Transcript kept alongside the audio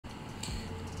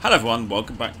Hello everyone,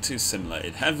 welcome back to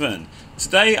Simulated Heaven.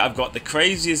 Today I've got the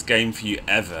craziest game for you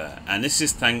ever, and this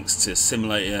is thanks to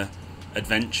Simulator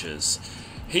Adventures.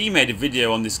 He made a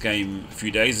video on this game a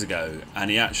few days ago and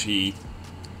he actually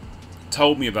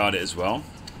told me about it as well,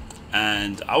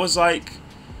 and I was like,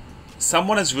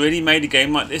 someone has really made a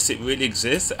game like this, it really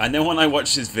exists. And then when I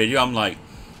watched this video I'm like,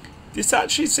 this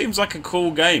actually seems like a cool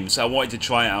game, so I wanted to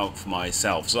try it out for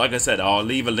myself. So like I said, I'll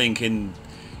leave a link in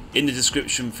the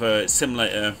description for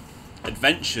Simulator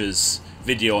Adventures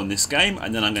video on this game,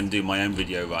 and then I'm going to do my own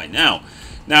video right now.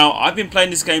 Now, I've been playing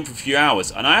this game for a few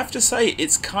hours, and I have to say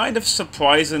it's kind of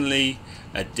surprisingly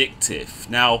addictive.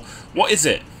 Now, what is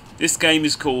it? This game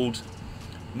is called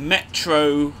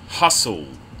Metro Hustle,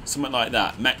 something like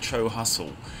that, Metro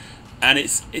Hustle, and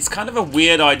it's kind of a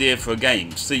weird idea for a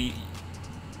game. So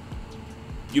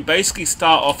you basically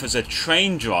start off as a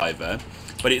train driver,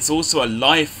 but it's also a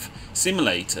life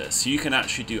simulator, so you can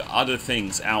actually do other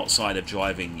things outside of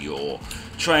driving your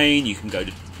train. You can go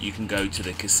to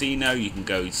the casino, you can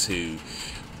go to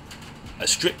a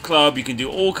strip club, you can do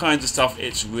all kinds of stuff.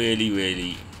 It's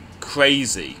really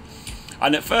crazy.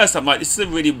 And at first I'm like, this is a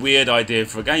really weird idea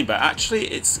for a game, but actually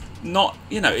it's not,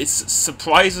 you know, it's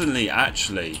surprisingly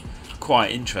actually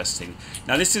quite interesting.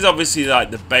 Now this is obviously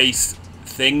like the base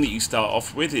thing that you start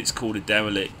off with. It's called a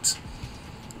derelict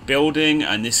building,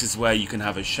 and this is where you can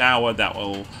have a shower that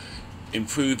will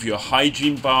improve your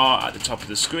hygiene bar at the top of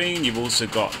the screen. You've also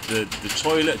got the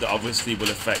toilet that obviously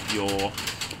will affect your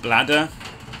bladder.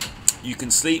 You can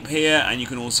sleep here, and you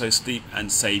can also sleep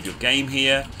and save your game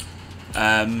here.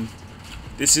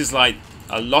 This is like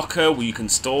a locker where you can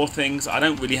store things. I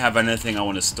don't really have anything I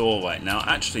want to store right now.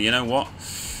 Actually, you know what?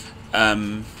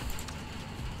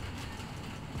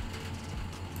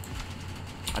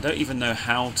 I don't even know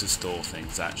how to store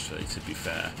things, actually, to be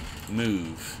fair.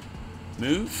 Move.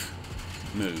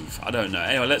 I don't know.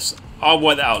 Anyway, I'll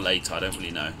work that out later. I don't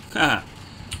really know.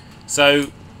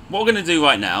 So what we're going to do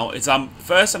right now is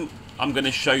first I'm going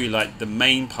to show you like the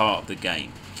main part of the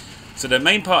game. So the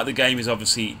main part of the game is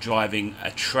obviously driving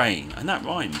a train, and that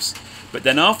rhymes. But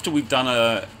then after we've done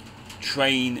a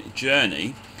train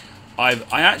journey, I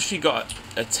actually got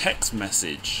a text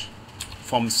message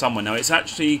from someone. Now it's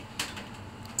actually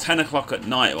 10 o'clock at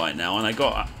night right now, and I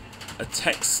got a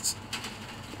text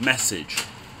message.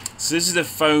 So this is the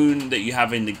phone that you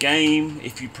have in the game.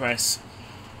 If you press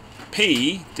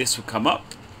P, this will come up,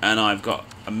 and I've got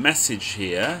a message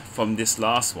here from this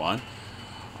last one.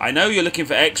 I know you're looking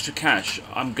for extra cash.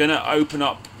 I'm gonna open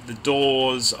up the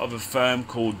doors of a firm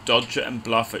called Dodger and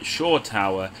Bluff at Shore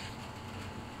Tower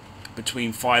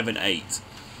between 5 and 8.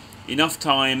 Enough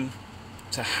time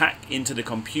to hack into the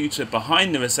computer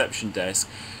behind the reception desk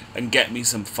and get me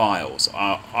some files.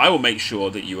 I will make sure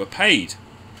that you are paid,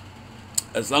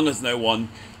 as long as no one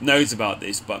knows about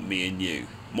this but me and you.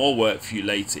 More work for you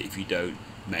later if you don't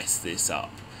mess this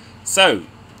up. So,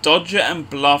 Dodger and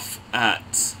Bluff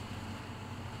at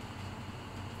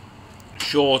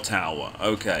Shore Tower.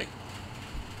 Okay.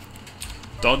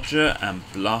 Dodger and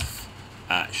Bluff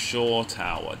at Shore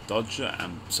Tower. Dodger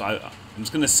and... So I'm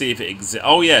just going to see if it exists.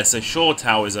 Oh yeah, so Shore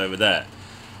Tower is over there.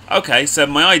 Okay, so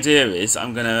my idea is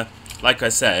I'm going to, like I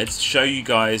said, show you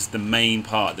guys the main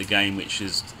part of the game, which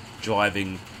is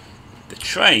driving the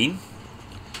train.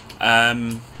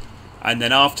 And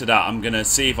then after that I'm going to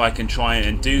see if I can try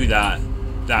and do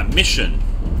that mission,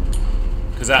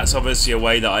 because that's obviously a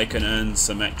way that I can earn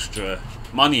some extra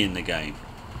money in the game.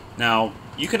 Now,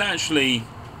 you can actually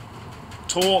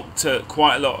talk to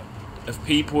quite a lot of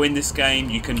people in this game.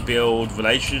 You can build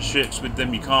relationships with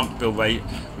them. You can't build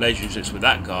relationships with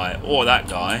that guy or that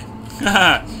guy.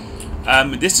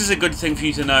 This is a good thing for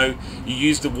you to know. You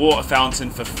use the water fountain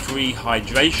for free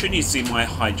hydration. You see my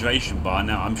hydration bar.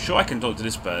 Now I'm sure I can talk to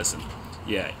this person.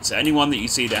 Yeah, so anyone that you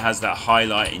see that has that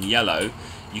highlight in yellow,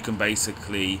 you can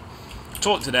basically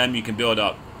talk to them. You can build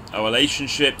up a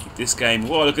relationship with this game.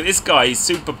 Whoa, look at this guy, he's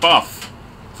super buff.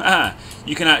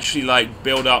 You can actually like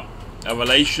build up a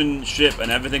relationship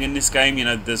and everything in this game. You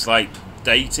know, there's like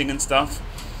dating and stuff.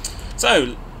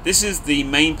 So this is the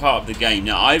main part of the game.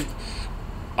 Now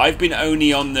I've been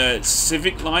only on the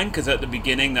Civic line, because at the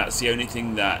beginning that's the only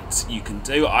thing that you can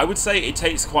do. I would say it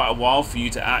takes quite a while for you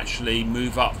to actually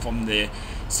move up from the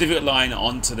Civic line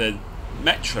onto the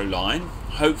Metro line.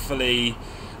 Hopefully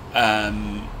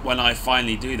when I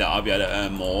finally do that I'll be able to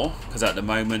earn more, because at the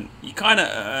moment you kind of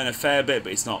earn a fair bit,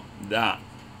 but it's not that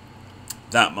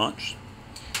much.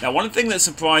 Now, one thing that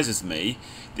surprises me,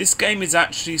 this game is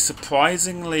actually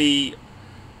surprisingly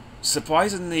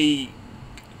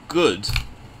good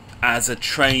as a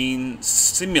train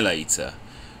simulator.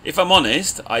 If I'm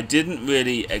honest, I didn't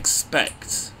really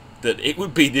expect that it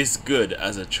would be this good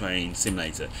as a train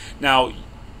simulator. Now,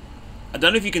 I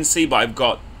don't know if you can see, but I've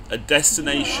got a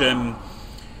destination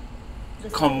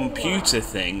computer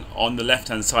thing on the left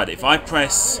hand side. If I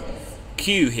press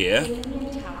Q here,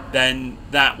 then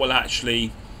that will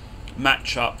actually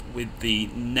match up with the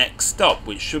next stop,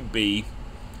 which should be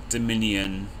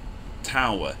Dominion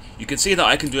Tower. You can see that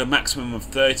I can do a maximum of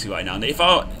 30 right now. And if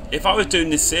I was doing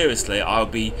this seriously, I'll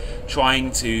be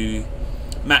trying to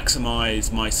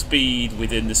maximize my speed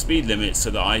within the speed limit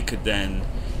so that I could then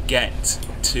get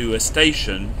to a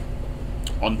station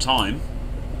on time,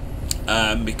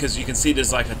 because you can see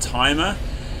there's like a timer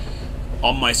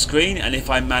on my screen, and if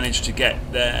I manage to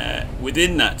get there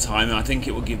within that time, I think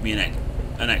it will give me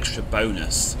an extra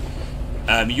bonus.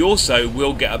 You also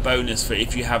will get a bonus for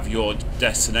if you have your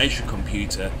destination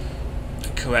computer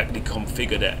correctly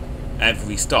configured at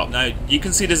every stop. Now you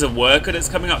can see there's a worker that's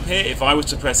coming up here. If I was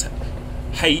to press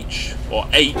H or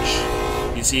H,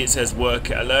 you see it says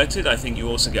worker alerted. I think you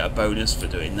also get a bonus for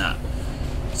doing that.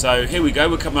 So here we go,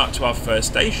 we're coming up to our first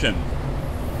station,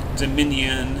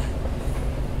 Dominion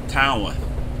Tower.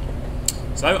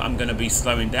 So I'm going to be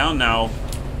slowing down now.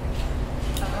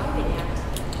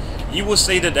 You will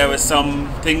see that there are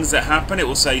some things that happen. It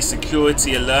will say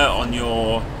security alert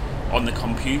on the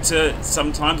computer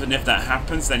sometimes, and if that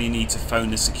happens, then you need to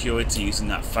phone the security using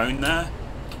that phone there.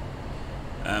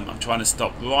 I'm trying to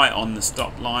stop right on the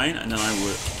stop line, and then I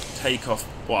will take off.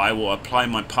 Well, I will apply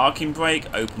my parking brake,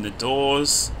 open the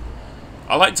doors.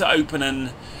 I like to open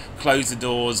and close the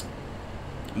doors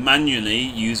manually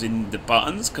using the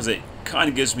buttons, because it kind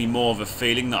of gives me more of a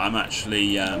feeling that I'm actually,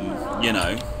 you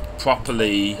know,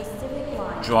 properly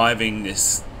driving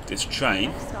this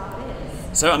train.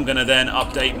 So I'm going to then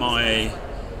update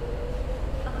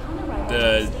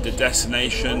the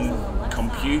destination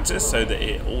computer so that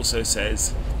it also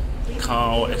says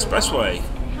Carl Expressway.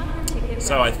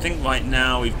 So I think right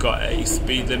now we've got a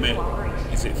speed limit,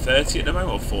 is it 30 at the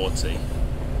moment or 40?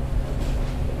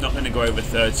 Not going to go over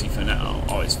 30 for now.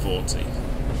 Oh, it's 40.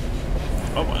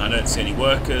 Oh, and I don't see any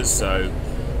workers, so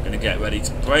I'm going to get ready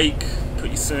to brake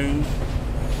pretty soon.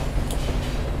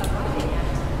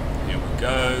 Here we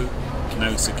go.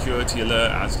 No security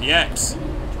alert as yet.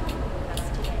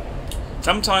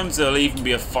 Sometimes there'll even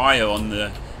be a fire on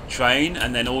the train,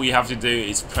 and then all you have to do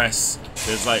is press,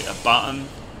 there's like a button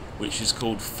which is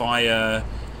called fire,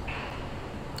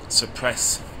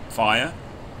 suppress fire.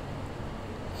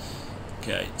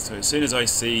 Okay, so as soon as I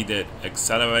see that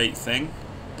accelerate thing,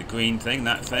 the green thing,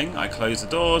 that thing, I close the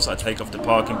doors, I take off the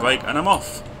parking brake, and I'm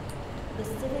off.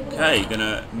 Okay,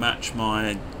 gonna match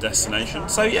my destination.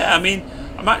 So yeah, I mean,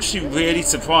 I'm actually really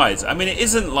surprised. I mean, it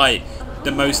isn't like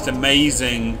the most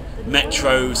amazing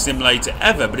metro simulator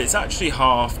ever, but it's actually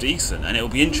half decent, and it'll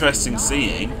be interesting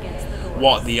seeing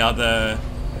what the other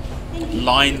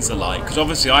lines are like, because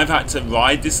obviously I've had to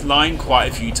ride this line quite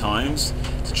a few times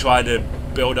to try to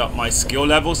build up my skill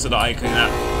level so that I can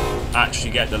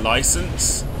actually get the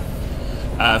license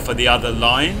for the other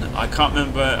line. I can't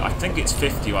remember, I think it's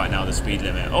 50 right now, the speed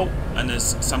limit. Oh, and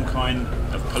there's some kind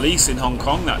of police in Hong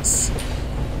Kong. That's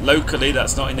locally,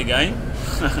 that's not in the game.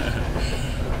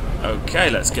 Okay,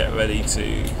 let's get ready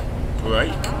to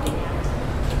brake.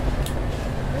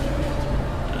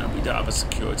 We don't have a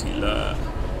security alert.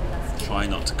 Try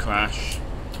not to crash.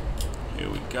 Here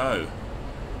we go.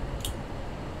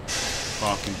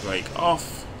 Parking brake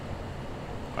off.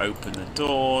 Open the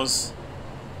doors.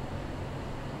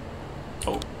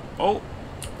 Oh,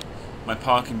 my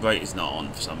parking brake is not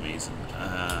on for some reason.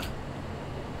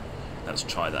 Let's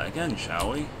try that again,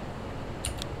 shall we?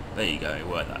 There you go, it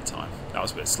worked that time. That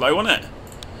was a bit slow, wasn't it?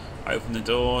 Open the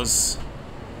doors.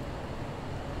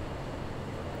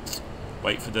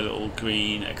 Wait for the little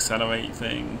green accelerate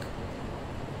thing.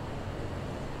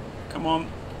 Come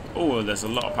on. Oh, there's a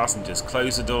lot of passengers.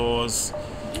 Close the doors.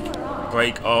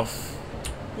 Brake off.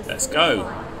 Let's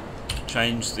go.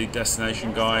 Change the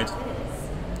destination guide.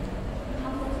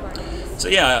 So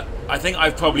yeah, I think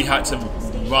I've probably had to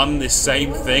run this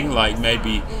same thing like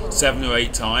maybe 7 or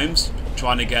 8 times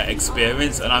trying to get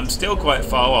experience, and I'm still quite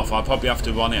far off. I'll probably have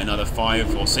to run it another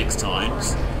 5 or 6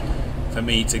 times for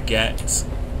me to get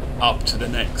up to the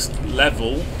next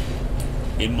level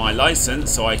in my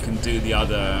license so I can do the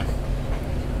other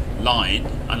line,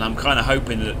 and I'm kind of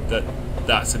hoping that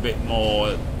that's a bit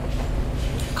more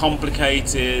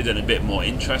complicated and a bit more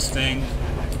interesting,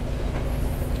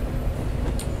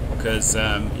 because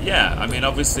yeah, I mean,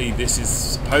 obviously this is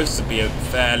supposed to be a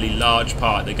fairly large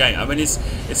part of the game. I mean, it's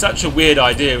such a weird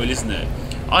idea, isn't it?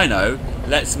 I know,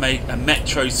 let's make a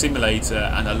metro simulator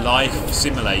and a life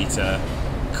simulator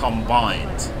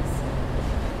combined.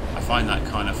 I find that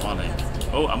kind of funny.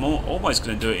 Oh, I'm almost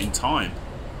going to do it in time.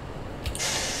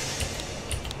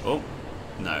 Oh,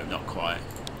 no, not quite.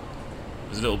 I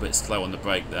was a little bit slow on the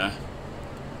brake there.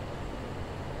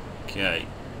 Okay.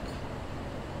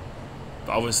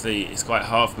 But obviously, it's quite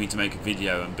hard for me to make a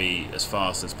video and be as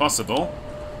fast as possible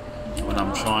when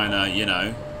I'm trying to, you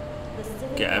know,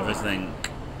 get everything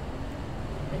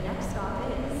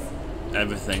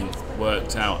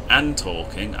worked out and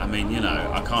talking. I mean, you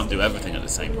know, I can't do everything at the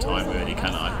same time, really,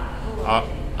 can I?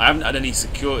 I haven't had any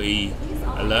security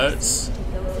alerts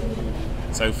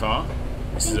so far.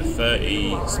 This is a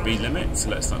 30 speed limit, so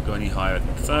let's not go any higher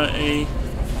than 30.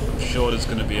 I'm sure there's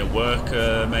going to be a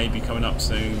worker maybe coming up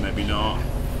soon, maybe not.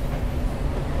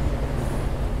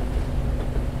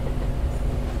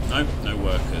 Nope, no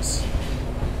workers.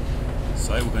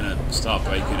 So we're going to start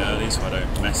braking early so I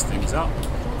don't mess things up.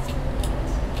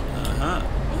 I'm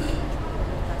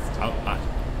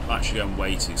actually going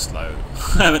way too slow.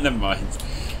 Never mind.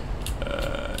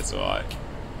 It's alright.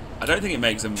 I don't think it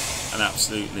makes an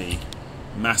absolutely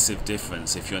massive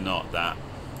difference if you're not that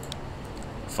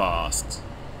fast.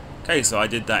 Okay, so I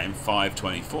did that in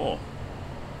 5:24.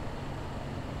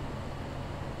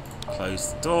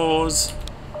 Close the doors.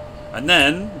 And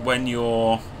then, when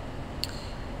your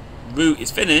route is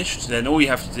finished, then all you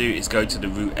have to do is go to the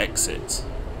route exit.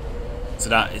 So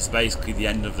that is basically the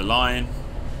end of the line.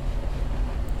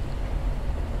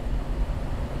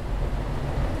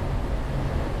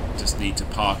 Just need to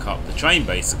park up the train,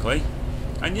 basically.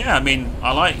 And yeah, I mean,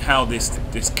 I like how this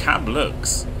cab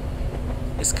looks.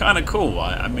 It's kind of cool,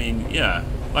 right? I mean, yeah,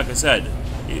 like I said,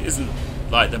 it isn't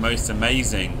like the most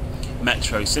amazing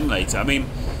metro simulator. I mean,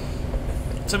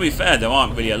 to be fair, there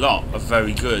aren't really a lot of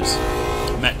very good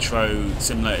metro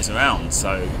simulators around,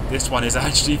 so this one is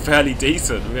actually fairly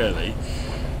decent, really.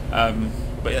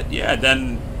 But yeah,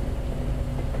 then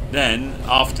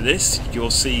after this, you'll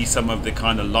see some of the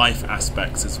kind of life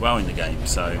aspects as well in the game.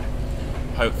 So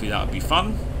hopefully that'll be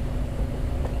fun.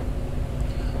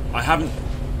 I haven't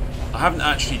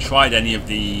actually tried any of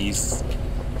these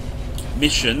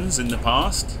missions in the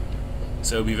past,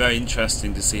 so it'll be very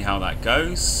interesting to see how that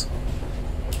goes.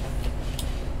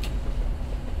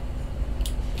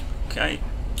 Okay,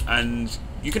 and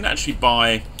you can actually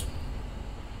buy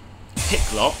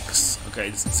pick locks. Okay,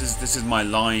 this is my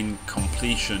line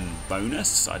completion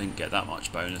bonus. I didn't get that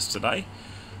much bonus today.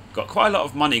 Got quite a lot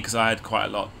of money because I had quite a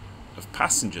lot of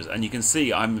passengers, and you can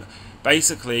see I'm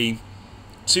basically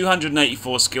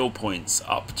 284 skill points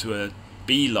up to a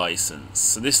B license.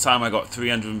 So this time I got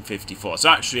 354. So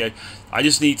actually I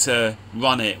just need to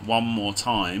run it one more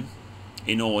time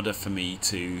in order for me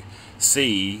to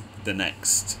see the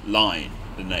next line,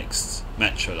 the next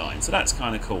metro line. So that's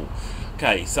kind of cool.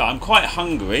 Okay, so I'm quite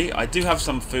hungry. I do have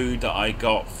some food that I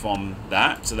got from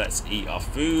that, so let's eat our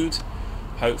food.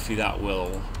 Hopefully that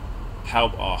will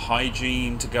help our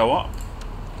hygiene to go up.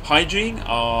 Hygiene,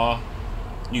 our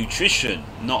nutrition,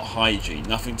 not hygiene.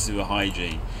 Nothing to do with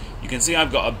hygiene. You can see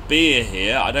I've got a beer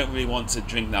here. I don't really want to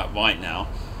drink that right now.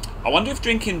 I wonder if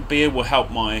drinking beer will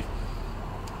help my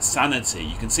sanity.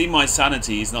 You can see my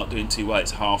sanity is not doing too well.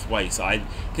 It's halfway, so I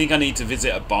think I need to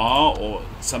visit a bar or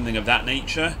something of that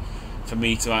nature for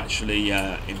me to actually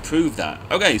improve that.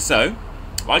 Okay, so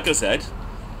like I said,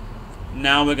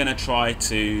 now we're going to try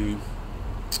to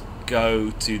go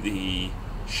to the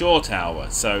shore tower.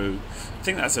 So I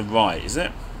think that's a right, is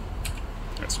it?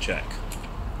 Let's check.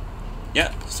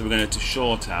 Yep, so we're going to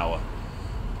shore tower.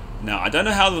 Now I don't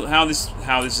know how this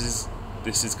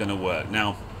is going to work.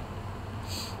 Now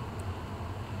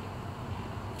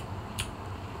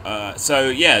so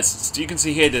yes, you can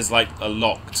see here there's like a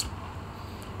locked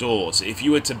door. So if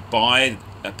you were to buy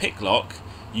a pick lock,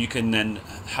 you can then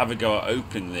have a go at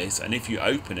opening this, and if you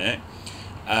open it,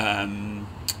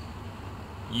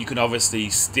 you can obviously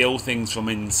steal things from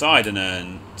inside and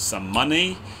earn some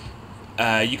money.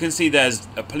 You can see there's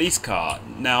a police car.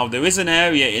 Now there is an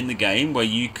area in the game where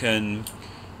you can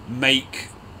make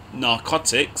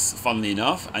narcotics, funnily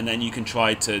enough, and then you can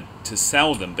try to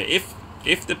sell them. But if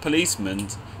the policeman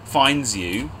finds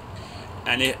you,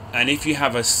 and if you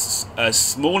have a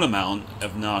small amount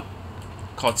of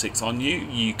narcotics on you,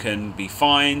 you can be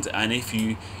fined. And if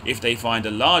they find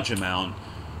a large amount,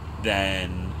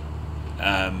 then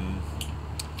I'm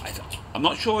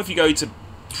not sure if you go to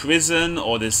prison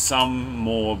or there's some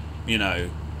more, you know,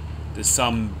 there's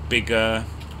some bigger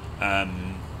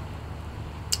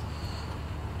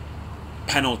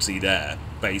penalty there,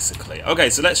 basically. Okay,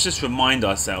 so let's just remind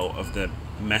ourselves of the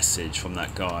message from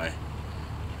that guy.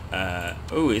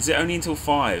 Oh, is it only until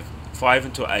 5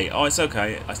 until 8? Oh, it's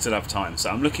okay, I still have time. So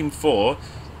I'm looking for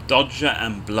Dodger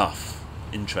and Bluff.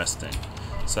 Interesting.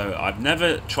 So I've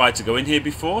never tried to go in here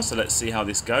before, so let's see how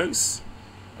this goes.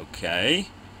 Okay.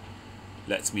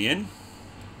 Lets me in.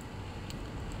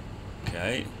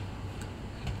 Okay.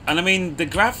 And I mean, the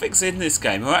graphics in this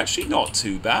game are actually not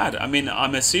too bad. I mean,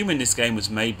 I'm assuming this game was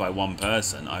made by one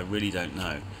person. I really don't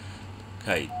know.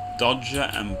 Okay,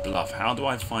 Dodger and Bluff. How do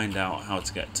I find out how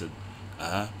to get to...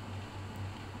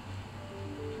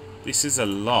 This is a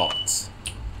lot.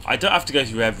 I don't have to go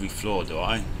through every floor, do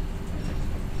I?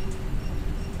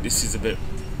 This is a bit...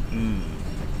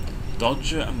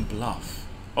 Dodger and Bluff.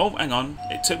 Oh, hang on.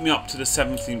 It took me up to the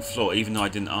 17th floor, even though I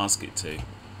didn't ask it to.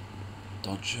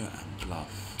 Dodger and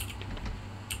Bluff.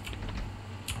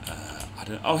 I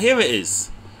don't... Oh, here it is.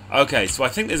 Okay, so I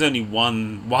think there's only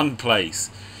one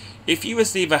place. If you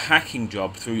receive a hacking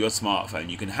job through your smartphone,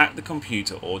 you can hack the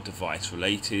computer or device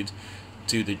related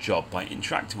to the job by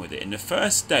interacting with it. In the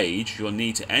first stage, you'll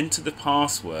need to enter the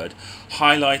password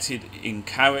highlighted in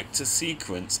character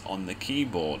sequence on the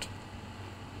keyboard.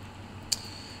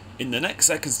 In the next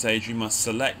second stage, you must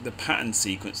select the pattern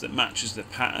sequence that matches the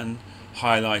pattern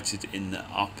highlighted in the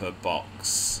upper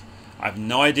box. I have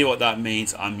no idea what that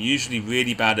means. I'm usually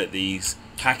really bad at these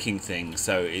hacking things,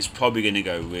 so it's probably going to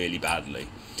go really badly.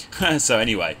 So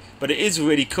anyway, but it is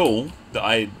really cool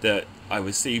that I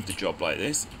received a job like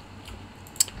this.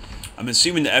 I'm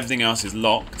assuming that everything else is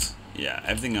locked. Yeah,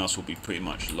 everything else will be pretty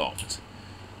much locked.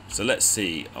 So let's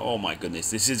see. Oh my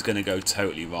goodness, this is going to go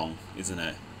totally wrong, isn't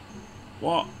it?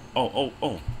 What? Oh.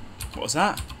 What was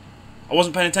that? I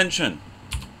wasn't paying attention.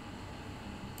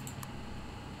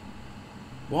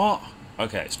 What?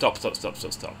 Okay, stop.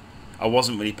 I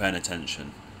wasn't really paying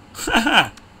attention.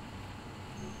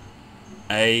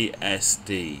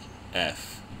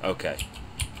 A-S-D-F. Okay.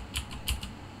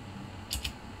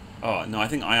 Oh, no, I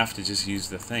think I have to just use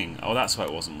the thing. Oh, that's why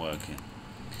it wasn't working.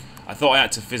 I thought I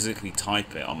had to physically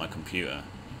type it on my computer.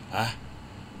 Ah.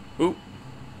 Ooh.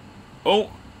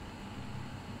 Oh.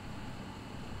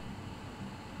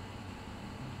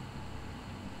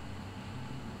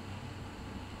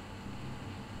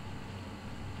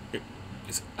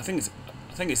 I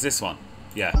think it's this one.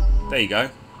 Yeah. There you go.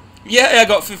 Yeah, I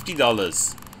got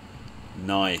 $50.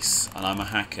 Nice. And I'm a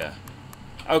hacker.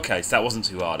 Okay, so that wasn't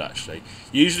too hard, actually.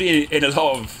 Usually in a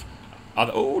lot of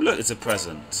other... Oh, look, it's a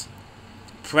present.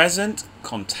 Present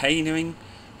containing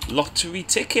lottery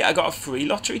ticket. I got a free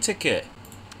lottery ticket.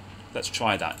 Let's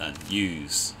try that then.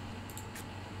 Use.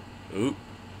 Ooh.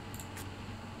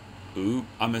 Ooh.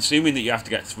 I'm assuming that you have to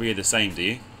get 3 of the same, do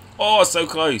you? Oh, so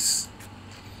close.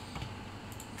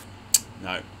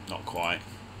 No, not quite.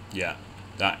 Yeah,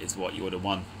 that is what you would have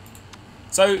won.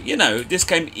 So, you know, this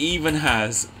game even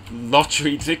has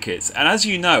lottery tickets. And as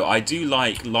you know, I do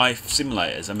like life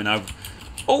simulators. I mean, I've...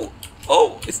 Oh,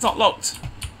 it's not locked.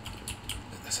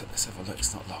 Let's have a look.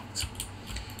 It's not locked.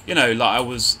 You know, like I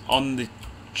was on the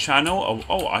channel.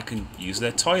 Oh, I can use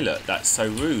their toilet. That's so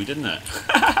rude, isn't it?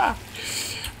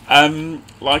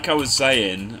 Like I was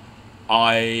saying,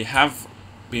 I have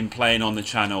been playing on the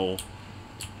channel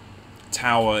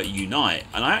Tower Unite,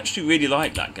 and I actually really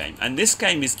like that game. And this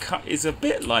game is a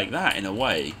bit like that in a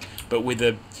way, but with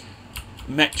a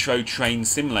metro train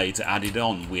simulator added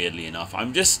on, weirdly enough.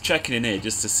 I'm just checking in here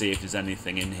just to see if there's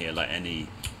anything in here, like any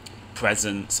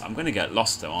presents. I'm going to get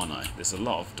lost though, aren't I? There's a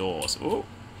lot of doors. Oh,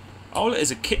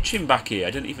 there's a kitchen back here.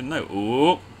 I didn't even know.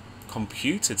 Oh,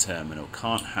 computer terminal.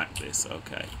 Can't hack this.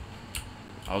 Okay.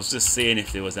 I was just seeing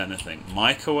if there was anything.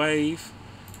 Microwave,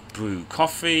 brew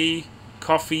coffee,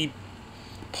 coffee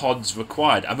pods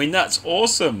required. I mean, that's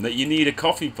awesome that you need a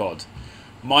coffee pod.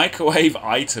 Microwave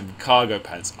item, cargo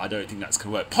pants. I don't think that's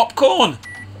going to work. Popcorn!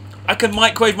 I can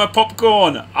microwave my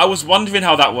popcorn. I was wondering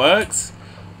how that works.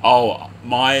 Oh,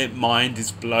 my mind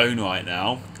is blown right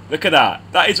now. Look at that.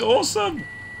 That is awesome.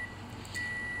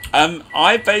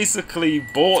 I basically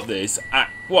bought this at...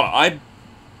 Well,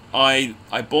 I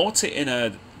bought it in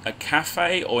a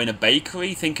cafe or in a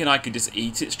bakery thinking I could just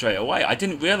eat it straight away. I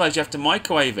didn't realise you have to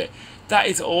microwave it. That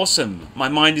is awesome. My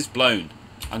mind is blown.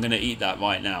 I'm going to eat that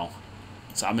right now.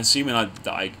 So I'm assuming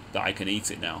that I can eat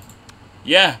it now.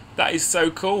 Yeah, that is so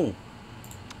cool.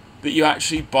 That you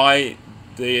actually buy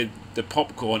the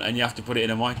popcorn and you have to put it in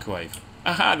a microwave.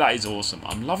 Aha, that is awesome.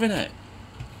 I'm loving it.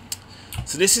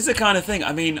 So this is the kind of thing.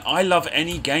 I mean, I love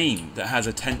any game that has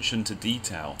attention to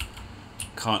detail.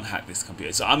 Can't hack this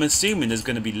computer. So I'm assuming there's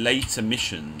going to be later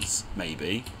missions,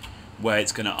 maybe, where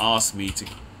it's going to ask me to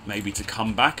maybe to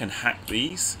come back and hack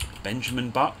these.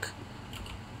 Benjamin Buck.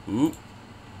 Ooh.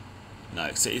 No,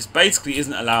 so it basically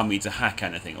isn't allowing me to hack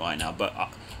anything right now. But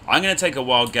I'm going to take a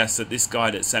wild guess that this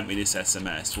guy that sent me this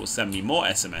SMS will send me more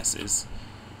SMSs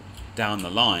down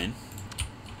the line.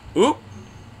 Ooh.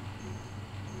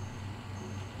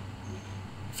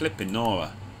 Flipping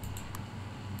Nora.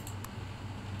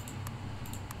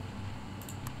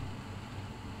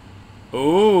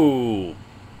 Ooh. I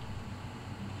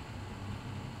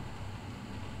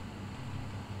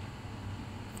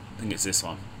think it's this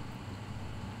one.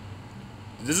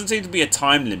 There doesn't seem to be a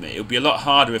time limit. It would be a lot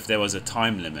harder if there was a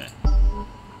time limit.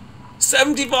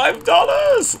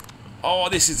 $75! Oh,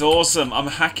 this is awesome. I'm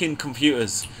hacking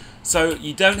computers. So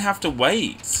you don't have to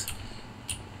wait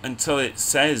until it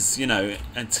says, you know,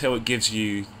 until it gives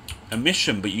you a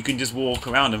mission, but you can just walk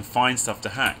around and find stuff to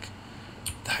hack.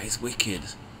 That is wicked.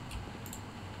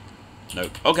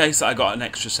 Nope. Okay, so I got an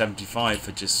extra 75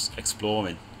 for just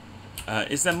exploring.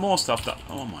 Is there more stuff that...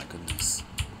 Oh my goodness.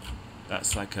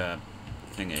 That's like a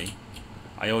thingy.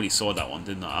 I already saw that one,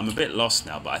 didn't I? I'm a bit lost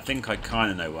now, but I think I kind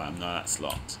of know where I am. No, that's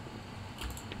locked.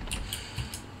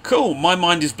 Cool, my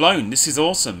mind is blown. This is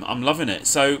awesome. I'm loving it.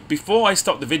 So before I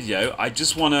stop the video, I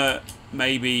just want to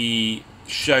maybe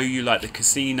show you like the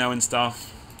casino and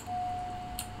stuff.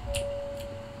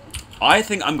 I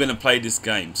think I'm going to play this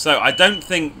game. So I don't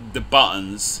think the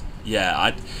buttons...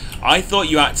 Yeah, I thought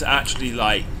you had to actually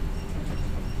like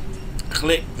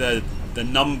click the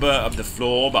number of the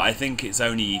floor, but I think it's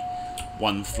only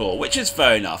one floor, which is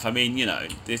fair enough. I mean, you know,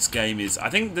 this game is...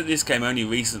 I think that this game only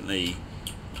recently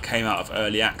came out of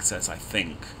early access, I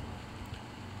think.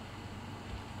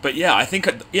 But yeah, I think,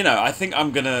 you know, I think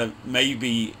I'm gonna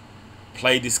maybe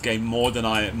play this game more than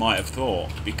I might have thought,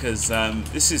 because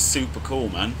this is super cool,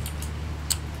 man.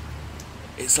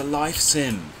 It's a life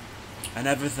sim and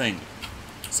everything.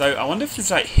 So I wonder if there's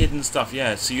like hidden stuff.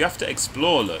 Yeah, so you have to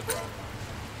explore. Look,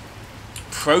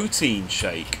 protein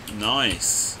shake,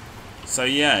 nice. So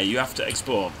yeah, you have to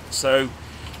explore. So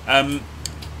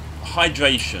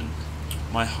hydration.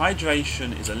 My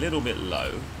hydration is a little bit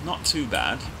low, not too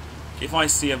bad. If I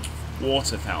see a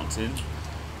water fountain,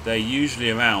 they're usually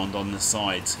around on the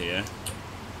sides here.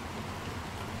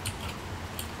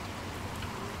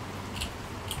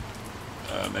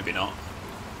 Maybe not.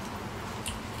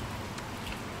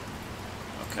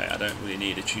 Okay, I don't really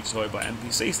need a tutorial by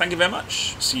NPCs. Thank you very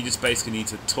much. So you just basically need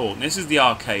to talk. And this is the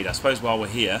arcade. I suppose while we're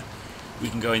here, we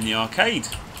can go in the arcade.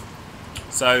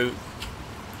 So,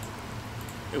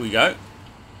 here we go.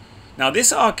 Now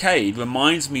this arcade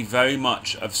reminds me very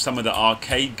much of some of the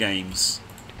arcade games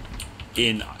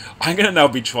in... I'm going to now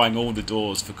be trying all the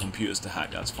doors for computers to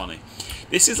hack. That's funny.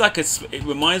 This is like a... It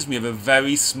reminds me of a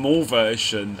very small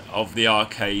version of the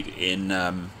arcade in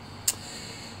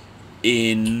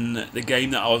the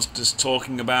game that I was just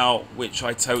talking about, which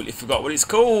I totally forgot what it's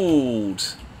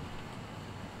called.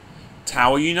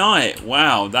 Tower Unite.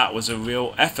 Wow, that was a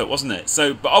real effort, wasn't it?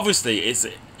 So, but obviously it's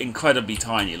incredibly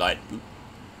tiny. Like,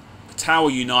 Tower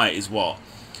Unite is what?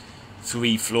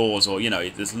 3 floors, or, you know,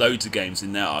 there's loads of games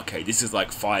in that arcade. This is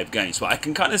like 5 games. But I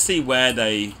can kind of see where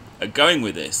they are going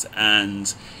with this,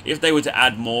 and if they were to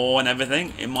add more and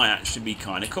everything, it might actually be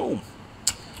kind of cool.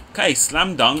 Okay,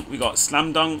 Slam Dunk. We got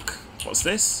Slam Dunk. What's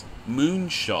this?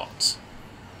 Moonshot.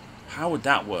 How would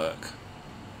that work?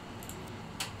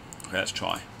 Okay, let's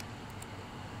try.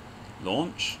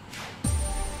 Launch.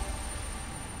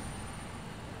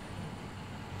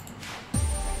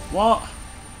 What?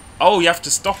 Oh, you have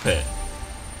to stop it.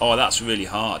 Oh, that's really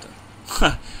hard.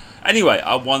 Anyway,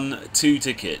 I won 2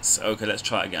 tickets. Okay, let's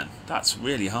try it again. That's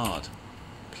really hard.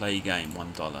 Play game,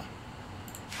 $1.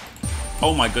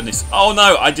 Oh my goodness. Oh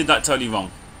no, I did that totally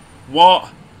wrong.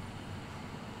 What?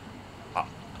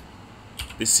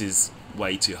 This is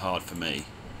way too hard for me.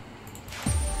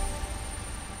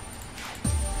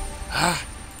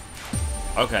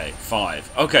 Okay,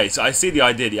 5. Okay, so I see the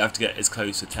idea that you have to get as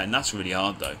close to 10. That's really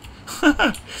hard though.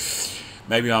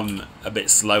 Maybe I'm a bit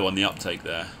slow on the uptake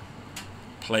there.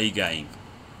 Play game.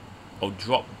 Oh,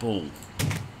 drop ball.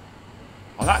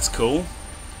 Oh, that's cool.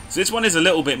 So this one is a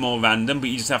little bit more random, but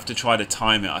you just have to try to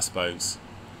time it, I suppose.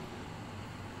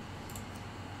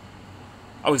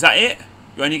 Oh, is that it?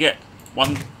 You only get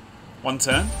one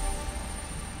turn?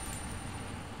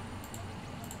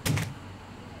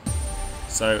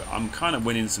 So I'm kind of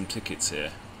winning some tickets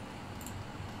here.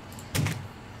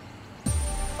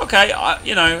 Okay,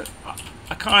 you know,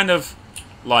 I kind of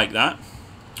like that.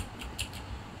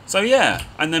 So yeah,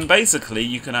 and then basically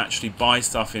you can actually buy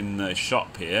stuff in the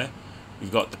shop here.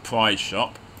 We've got the prize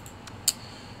shop.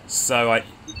 So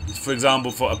for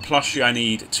example, for a plushie I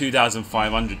need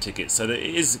 2,500 tickets. So there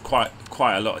is quite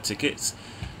a lot of tickets.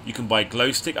 You can buy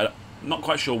glow stick. I'm not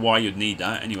quite sure why you'd need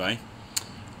that anyway.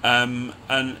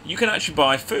 And you can actually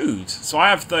buy food. So I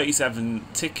have 37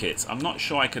 tickets. I'm not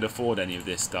sure I could afford any of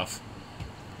this stuff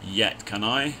yet, can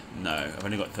I? No, I've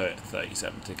only got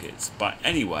 37 tickets. But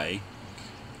anyway,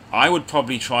 I would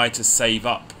probably try to save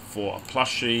up for a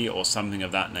plushie or something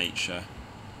of that nature.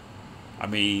 I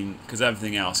mean, because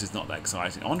everything else is not that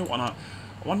exciting. I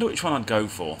wonder which one I'd go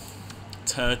for.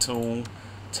 Turtle,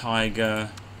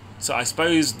 tiger. So I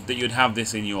suppose that you'd have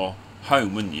this in your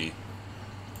home, wouldn't you?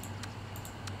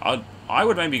 I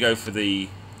would maybe go for the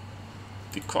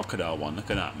crocodile one. Look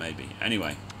at that, maybe.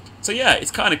 Anyway, so yeah,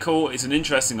 it's kind of cool. It's an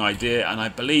interesting idea, and I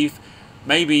believe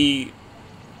maybe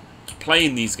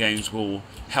playing these games will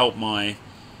help my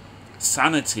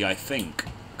sanity, I think,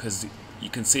 because you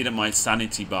can see that my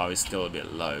sanity bar is still a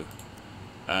bit low.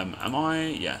 Am I?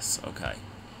 Yes, okay.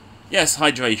 Yes,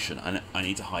 hydration. I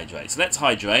need to hydrate. So let's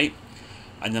hydrate,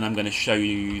 and then I'm going to show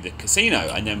you the casino,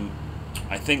 and then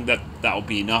I think that will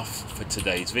be enough for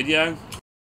today's video.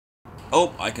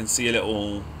 Oh, I can see a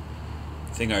little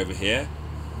thing over here.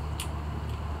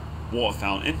 Water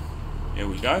fountain. Here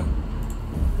we go.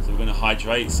 So we're going to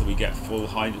hydrate so we get full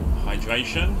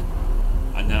hydration.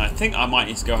 And then I think I might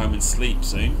need to go home and sleep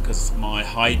soon because my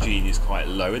hygiene is quite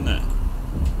low, isn't it?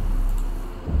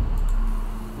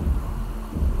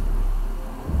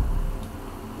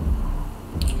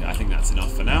 Okay, I think that's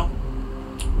enough for now.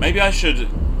 Maybe I should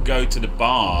go to the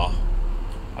bar.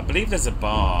 I believe there's a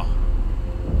bar.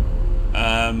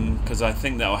 Because I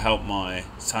think that will help my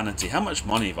sanity. How much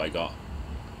money have I got?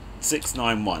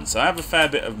 691. So I have a fair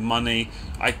bit of money.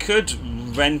 I could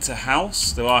rent a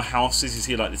house. There are houses, you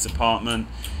see, like this apartment.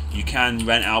 You can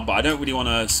rent out, but I don't really want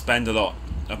to spend a lot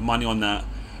of money on that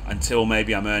until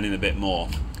maybe I'm earning a bit more.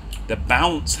 The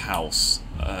bounce house.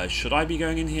 Should I be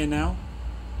going in here now?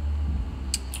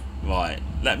 Right.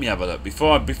 Let me have a look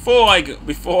before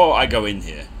I go in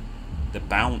here. The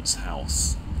bounce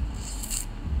house.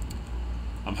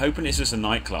 I'm hoping it's just a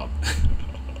nightclub.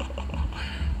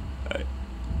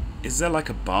 Is there like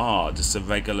a bar, just a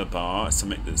regular bar,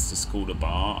 something that's just called a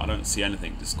bar? I don't see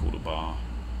anything just called a bar.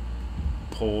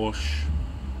 Porsche,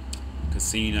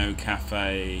 casino,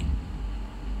 cafe.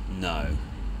 No.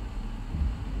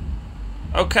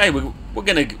 Okay, we're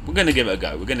gonna give it a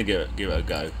go. We're gonna give it a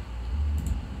go.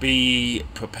 Be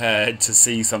prepared to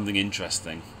see something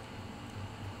interesting.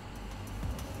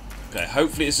 Okay,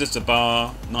 hopefully it's just a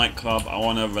bar, nightclub. I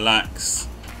want to relax.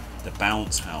 The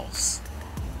bounce house.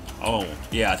 Oh,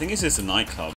 yeah, I think it's just a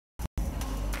nightclub.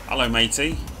 Hello,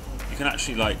 matey. You can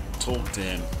actually, like, talk to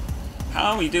him.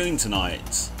 How are you doing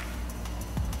tonight?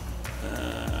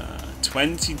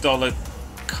 $20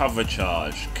 cover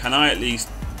charge. Can I at least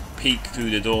peek through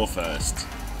the door first?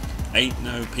 Ain't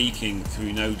no peeking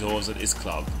through no doors at this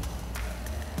club.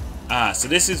 Ah, so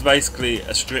this is basically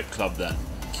a strip club then.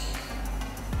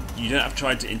 You don't have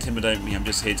tried to intimidate me. I'm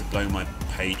just here to blow my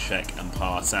paycheck and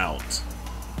pass out.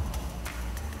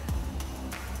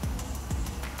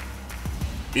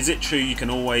 Is it true you can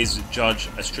always judge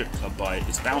a strip club by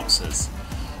its bouncers?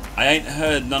 I ain't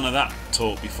heard none of that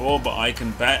talk before, but I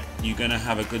can bet you're gonna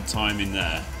have a good time in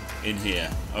there, in here.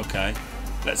 Okay,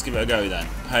 let's give it a go then.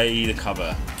 Pay the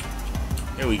cover.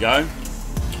 Here we go.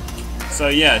 So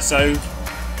yeah, so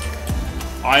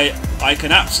I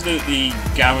can absolutely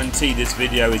guarantee this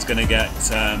video is gonna get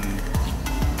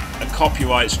a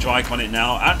copyright strike on it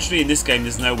now. Actually, in this game,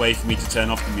 there's no way for me to turn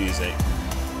off the music.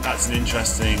 That's an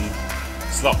interesting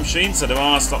slot machine. So there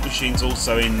are slot machines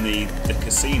also in the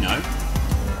casino.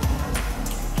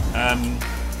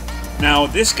 Now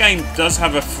this game does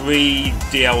have a free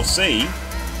DLC,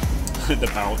 the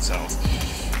Bounce House,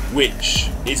 which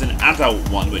is an adult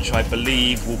one, which I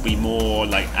believe will be more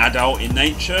like adult in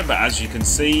nature. But as you can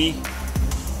see,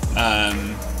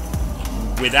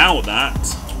 without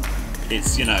that,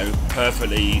 it's, you know,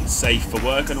 perfectly safe for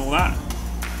work and all that.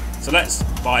 So let's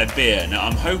buy a beer. Now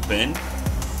I'm hoping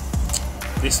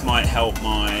this might help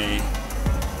my...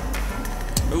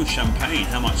 Oh, champagne.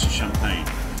 How much is champagne?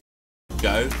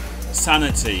 Go.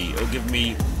 Sanity. It'll give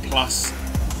me plus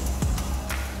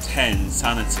 10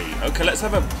 sanity. Okay, let's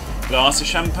have a glass of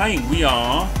champagne. We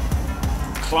are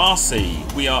classy.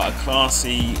 We are a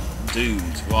classy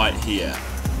dude right here.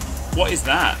 What is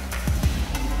that?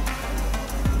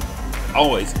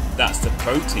 Oh, that's the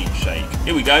protein shake.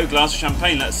 Here we go. Glass of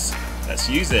champagne. Let's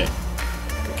use it.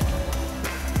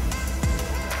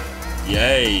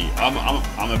 Yay!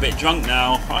 I'm a bit drunk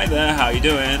now. Hi there. How you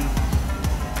doing?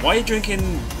 Why are you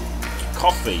drinking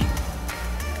coffee?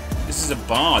 This is a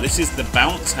bar. This is the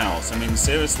Bounce House. I mean,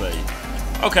 seriously.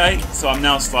 Okay, so I'm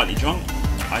now slightly drunk.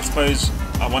 I suppose.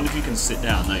 I wonder if you can sit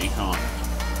down. No, you can't.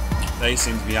 They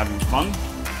seem to be having fun.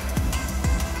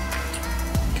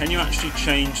 Can you actually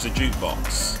change the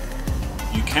jukebox?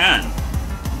 You can.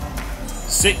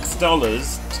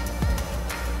 $6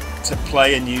 to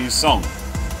play a new song.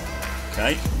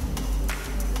 Okay.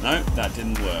 No, that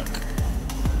didn't work.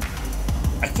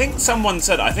 I think someone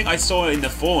said, I think I saw in the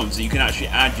forums that you can actually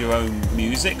add your own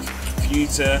music for you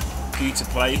to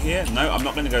play here. No, I'm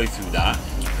not going to go through that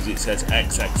because it says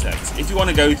XXX. If you want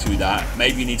to go through that,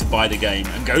 maybe you need to buy the game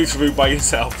and go through by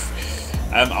yourself.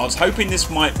 I was hoping this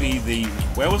might be the...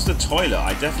 Where was the toilet?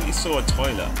 I definitely saw a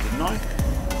toilet, didn't I?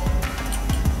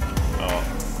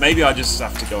 Oh, maybe I just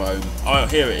have to go home. Oh,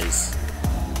 here it is.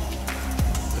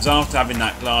 Because after having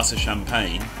that glass of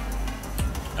champagne...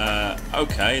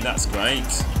 okay, that's great.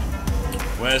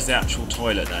 Where's the actual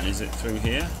toilet then? Is it through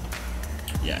here?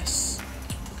 Yes.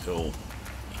 Cool.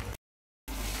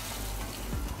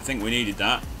 I think we needed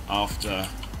that after...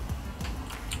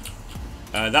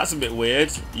 that's a bit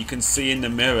weird. You can see in the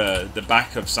mirror the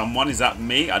back of someone. Is that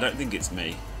me? I don't think it's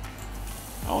me.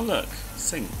 Oh look,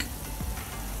 sink.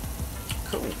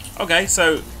 Cool. Okay,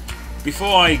 so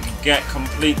before I get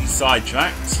completely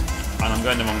sidetracked, and I'm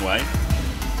going the wrong way.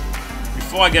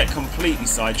 Before I get completely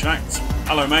sidetracked,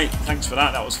 hello mate, thanks for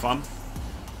that, that was fun.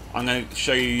 I'm going to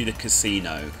show you the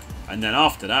casino. And then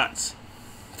after that,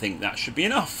 I think that should be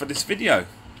enough for this video.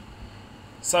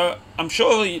 So I'm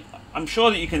sure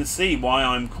that you can see why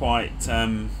I'm quite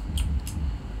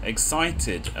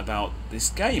excited about this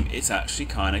game. It's actually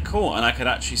kind of cool, and I could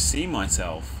actually see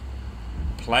myself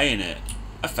playing it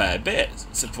a fair bit,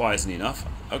 surprisingly enough.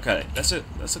 Okay, let's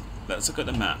look at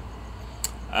the map.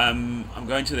 I'm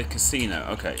going to the casino.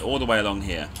 Okay, all the way along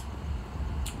here.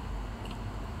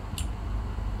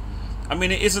 I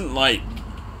mean, it isn't like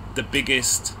the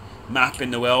biggest map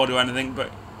in the world or anything,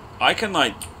 but I can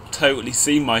like totally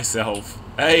see myself.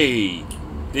 Hey,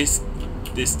 this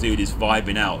dude is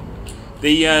vibing out.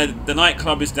 The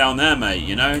nightclub is down there, mate.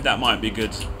 You know, that might be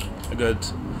a good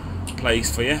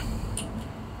place for you.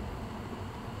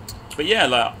 But yeah,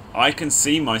 like I can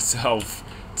see myself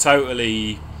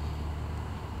totally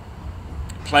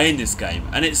playing this game,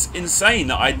 and it's insane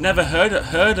that I'd never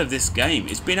heard of this game.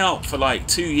 It's been out for like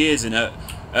 2 years in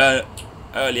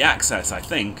early access, I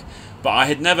think, but I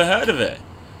had never heard of it.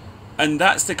 And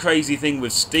that's the crazy thing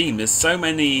with Steam. There's so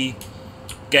many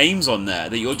games on there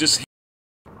that you'll just hear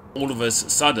all of a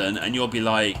sudden, and you'll be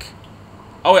like,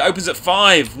 "Oh, it opens at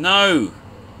 5. No,"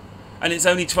 and it's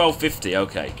only 12:50.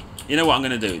 Okay, you know what I'm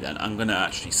gonna do then? I'm gonna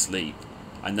actually sleep.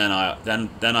 And then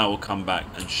I will come back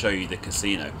and show you the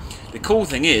casino. The cool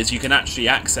thing is you can actually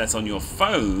access on your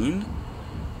phone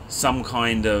some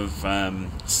kind of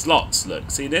slots.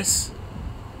 Look, see this?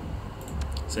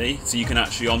 See? So you can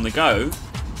actually on the go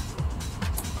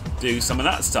do some of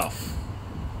that stuff.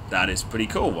 That is pretty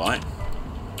cool, right?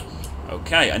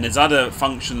 Okay, and there's other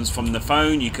functions from the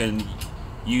phone. You can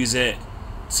use it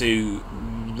to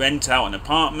rent out an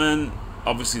apartment.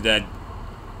 Obviously there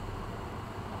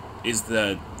is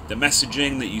the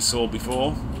messaging that you saw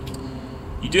before.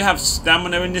 You do have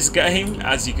stamina in this game,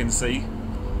 as you can see.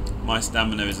 My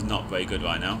stamina is not very good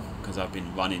right now because I've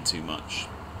been running too much.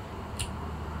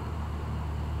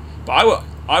 But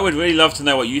I would really love to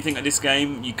know what you think of this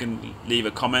game. You can leave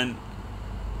a comment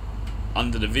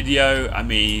under the video. I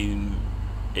mean,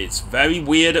 it's very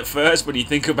weird at first when you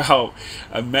think about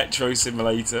a metro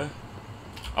simulator.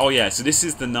 Oh yeah, so this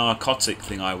is the narcotic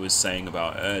thing I was saying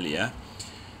about earlier.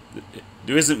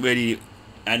 There isn't really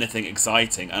anything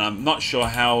exciting, and I'm not sure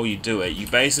how you do it. You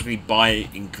basically buy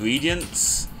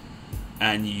ingredients,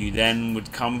 and you then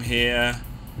would come here.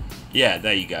 Yeah,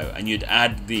 there you go. And you'd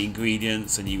add the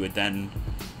ingredients, and you would then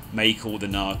make all the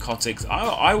narcotics.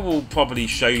 I will probably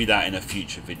show you that in a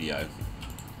future video.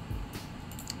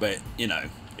 But, you know,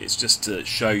 it's just to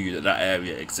show you that that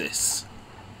area exists.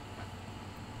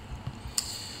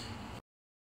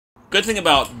 Good thing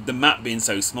about the map being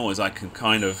so small is I can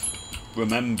kind of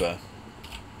remember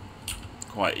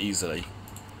quite easily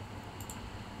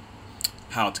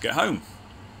how to get home.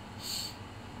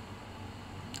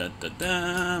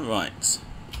 Right.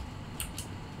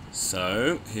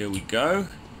 So, here we go.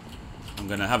 I'm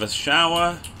going to have a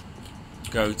shower,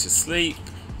 go to sleep,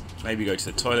 maybe go to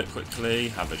the toilet quickly,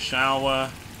 have a shower,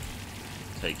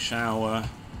 take shower.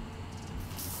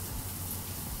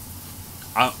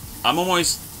 I'm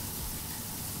almost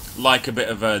like a bit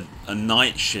of a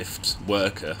night shift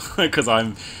worker because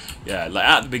yeah, like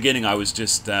at the beginning I was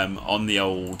just on the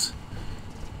old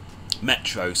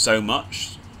metro so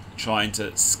much trying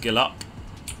to skill up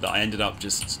that I ended up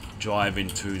just driving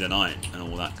through the night and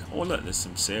all that. Oh look, there's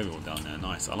some cereal down there.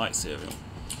 Nice, I like cereal.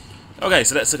 Okay,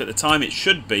 so let's look at the time. It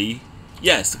should be,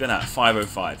 yes, look at that,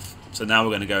 5:05. So now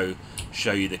we're going to go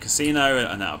show you the casino,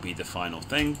 and that'll be the final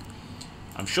thing.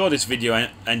 I'm sure this video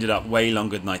ended up way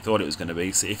longer than I thought it was going to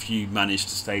be, so if you managed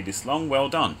to stay this long, well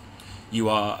done. You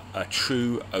are a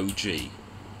true OG,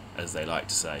 as they like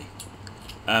to say.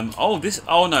 Oh, this.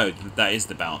 Oh no, that is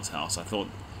the bounce house. I thought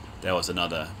there was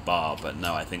another bar, but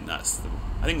no. I think that's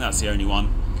the only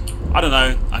one. I don't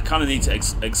know. I kind of need to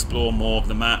explore more of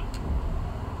the map.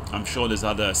 I'm sure there's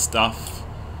other stuff,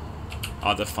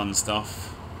 other fun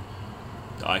stuff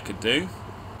that I could do.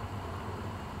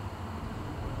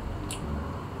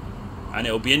 And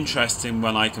it'll be interesting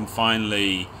when I can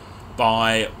finally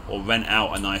buy or rent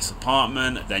out a nice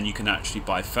apartment. Then you can actually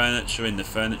buy furniture in the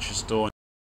furniture store.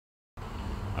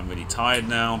 I'm really tired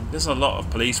now. There's a lot of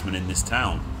policemen in this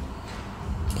town.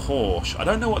 Porsche. I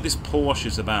don't know what this Porsche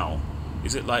is about.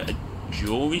 Is it like a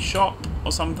jewelry shop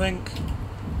or something?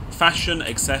 Fashion,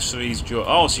 accessories, jewelry.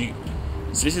 Oh, so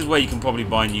this is where you can probably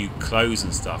buy new clothes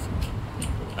and stuff.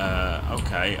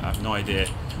 Okay, I have no idea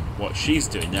what she's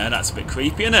doing there. That's a bit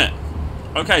creepy, isn't it?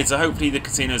 Okay, so hopefully the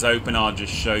casino's open. I'll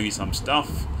just show you some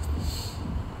stuff.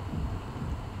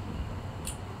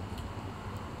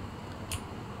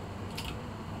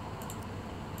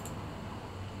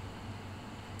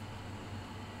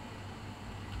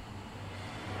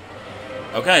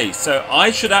 Okay, so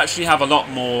I should actually have a lot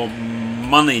more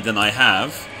money than I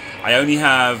have. I only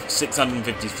have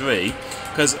 653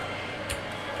 because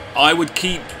I would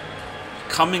keep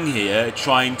coming here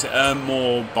trying to earn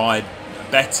more by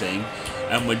betting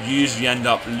and would usually end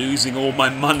up losing all my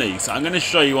money. So I'm going to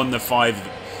show you on the $5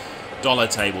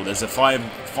 table. There's a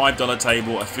 $5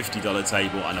 table, a $50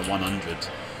 table, and a 100.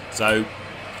 So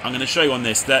I'm going to show you on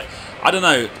this that I don't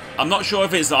know. I'm not sure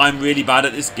if it's that I'm really bad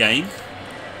at this game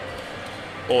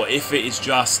or if it is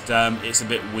just it's a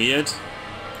bit weird.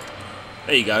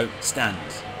 There you go. Stand.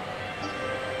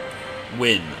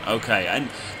 Win. Okay, and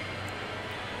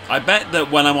I bet that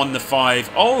when I'm on the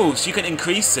 5... Oh, so you can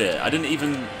increase it. I didn't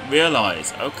even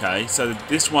realise. Okay, so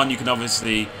this one you can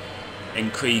obviously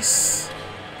increase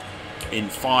in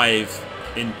 5...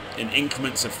 In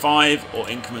increments of 5 or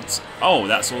increments... Oh,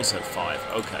 that's also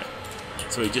 5. Okay.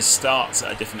 So it just starts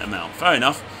at a different amount. Fair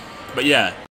enough. But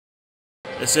yeah.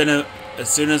 As soon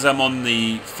as I'm on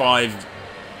the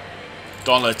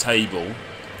 $5 table,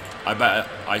 I bet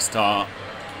I start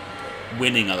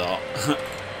winning a lot.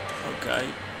 Okay.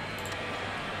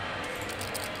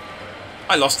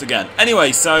 I lost again.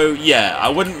 Anyway, so yeah, I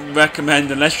wouldn't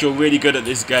recommend, unless you're really good at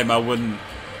this game, I wouldn't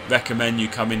recommend you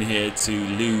come in here to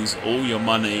lose all your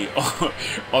money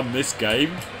on this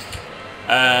game.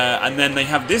 And then they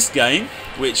have this game,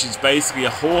 which is basically a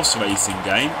horse racing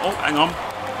game. Oh, hang on.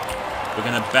 We're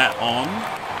going to bet on...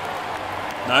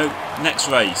 No, next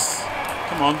race.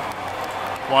 Come on.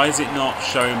 Why is it not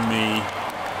showing me...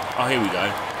 Oh, here we go.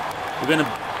 We're going to...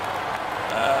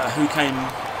 who came...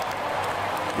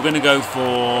 We're going to go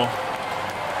for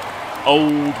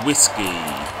Old Whiskey.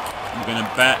 We're going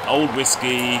to bet Old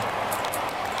Whiskey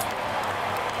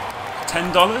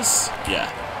 $10? Yeah.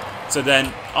 So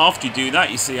then after you do that,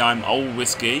 you see I'm Old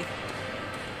Whiskey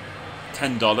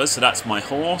 $10. So that's my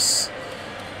horse.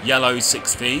 Yellow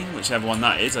 16, whichever one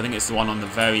that is. I think it's the one on the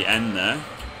very end there.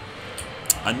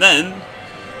 And then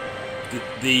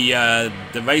the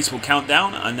race will count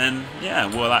down, and then yeah,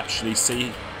 we'll actually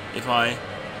see if I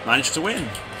manage to win.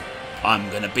 I'm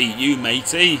gonna beat you,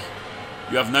 matey.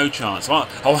 You have no chance. Well,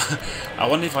 I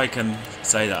wonder if I can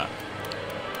say that.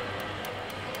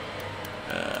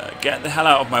 Get the hell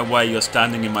out of my way. You're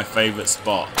standing in my favourite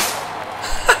spot.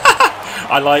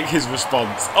 I like his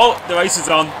response. Oh, the race is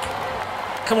on.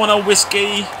 Come on, Old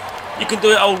Whiskey. You can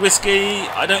do it, Old Whiskey.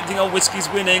 I don't think Old Whiskey's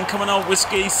winning. Come on, Old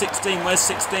Whiskey. 16. Where's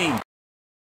 16? Is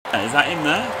that him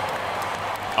there?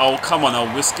 Oh, come on,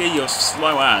 Old Whiskey. You're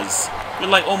slow as. You're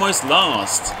like almost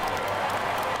last.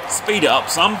 Speed it up,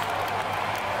 son.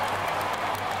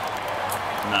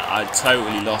 Nah, I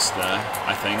totally lost there,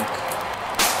 I think.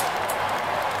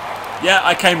 Yeah,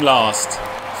 I came last.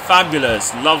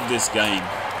 Fabulous. Love this game.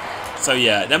 So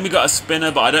yeah, then we got a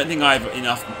spinner, but I don't think I have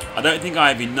enough. I don't think I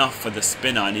have enough for the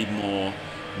spinner. I need more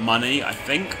money, I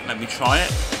think. Let me try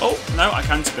it. Oh, no, I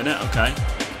can spin it. Okay.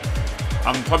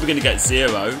 I'm probably going to get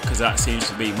 0 because that seems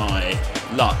to be my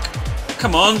luck.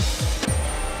 Come on.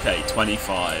 Okay,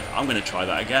 25. I'm going to try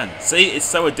that again. See, it's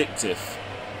so addictive.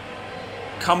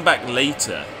 Come back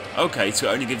later. Okay, so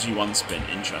it only gives you 1 spin.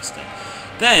 Interesting.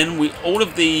 Then all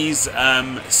of these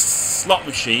slot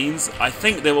machines, I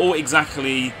think they're all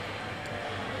exactly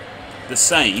the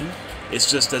same.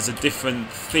 It's just there's a different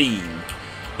theme.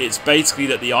 It's basically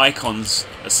that the icons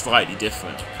are slightly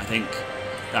different. I think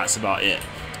that's about it.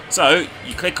 So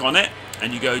you click on it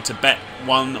and you go to bet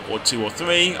 1 or 2 or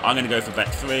 3. I'm going to go for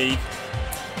bet 3.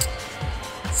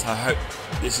 So I hope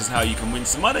this is how you can win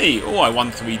some money. Oh, I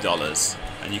won $3.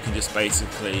 And you can just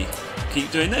basically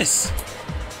keep doing this.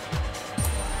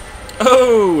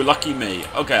 Oh, lucky me.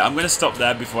 Okay, I'm going to stop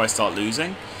there before I start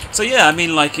losing. So yeah, I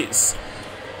mean, like, it's...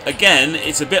 Again,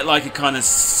 it's a bit like a kind of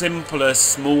simpler,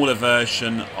 smaller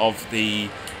version of the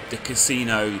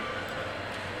casino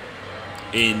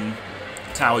in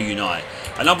Tower Unite.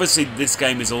 And obviously this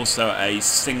game is also a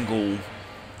single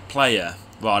player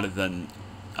rather than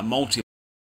a multi.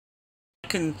 I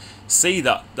can see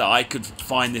that I could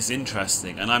find this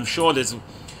interesting, and I'm sure there's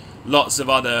lots of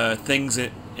other things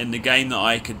in the game that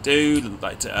I could do,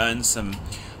 like to earn some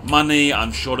money.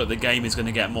 I'm sure that the game is going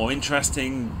to get more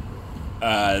interesting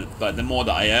but the more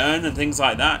that I earn and things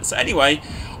like that. So anyway,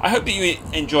 I hope that you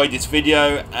enjoyed this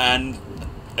video, and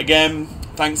again,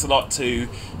 thanks a lot to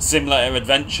Simulator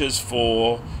Adventures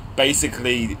for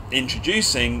basically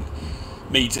introducing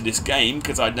me to this game,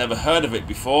 because I'd never heard of it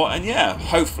before. And yeah,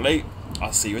 hopefully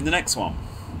I'll see you in the next one.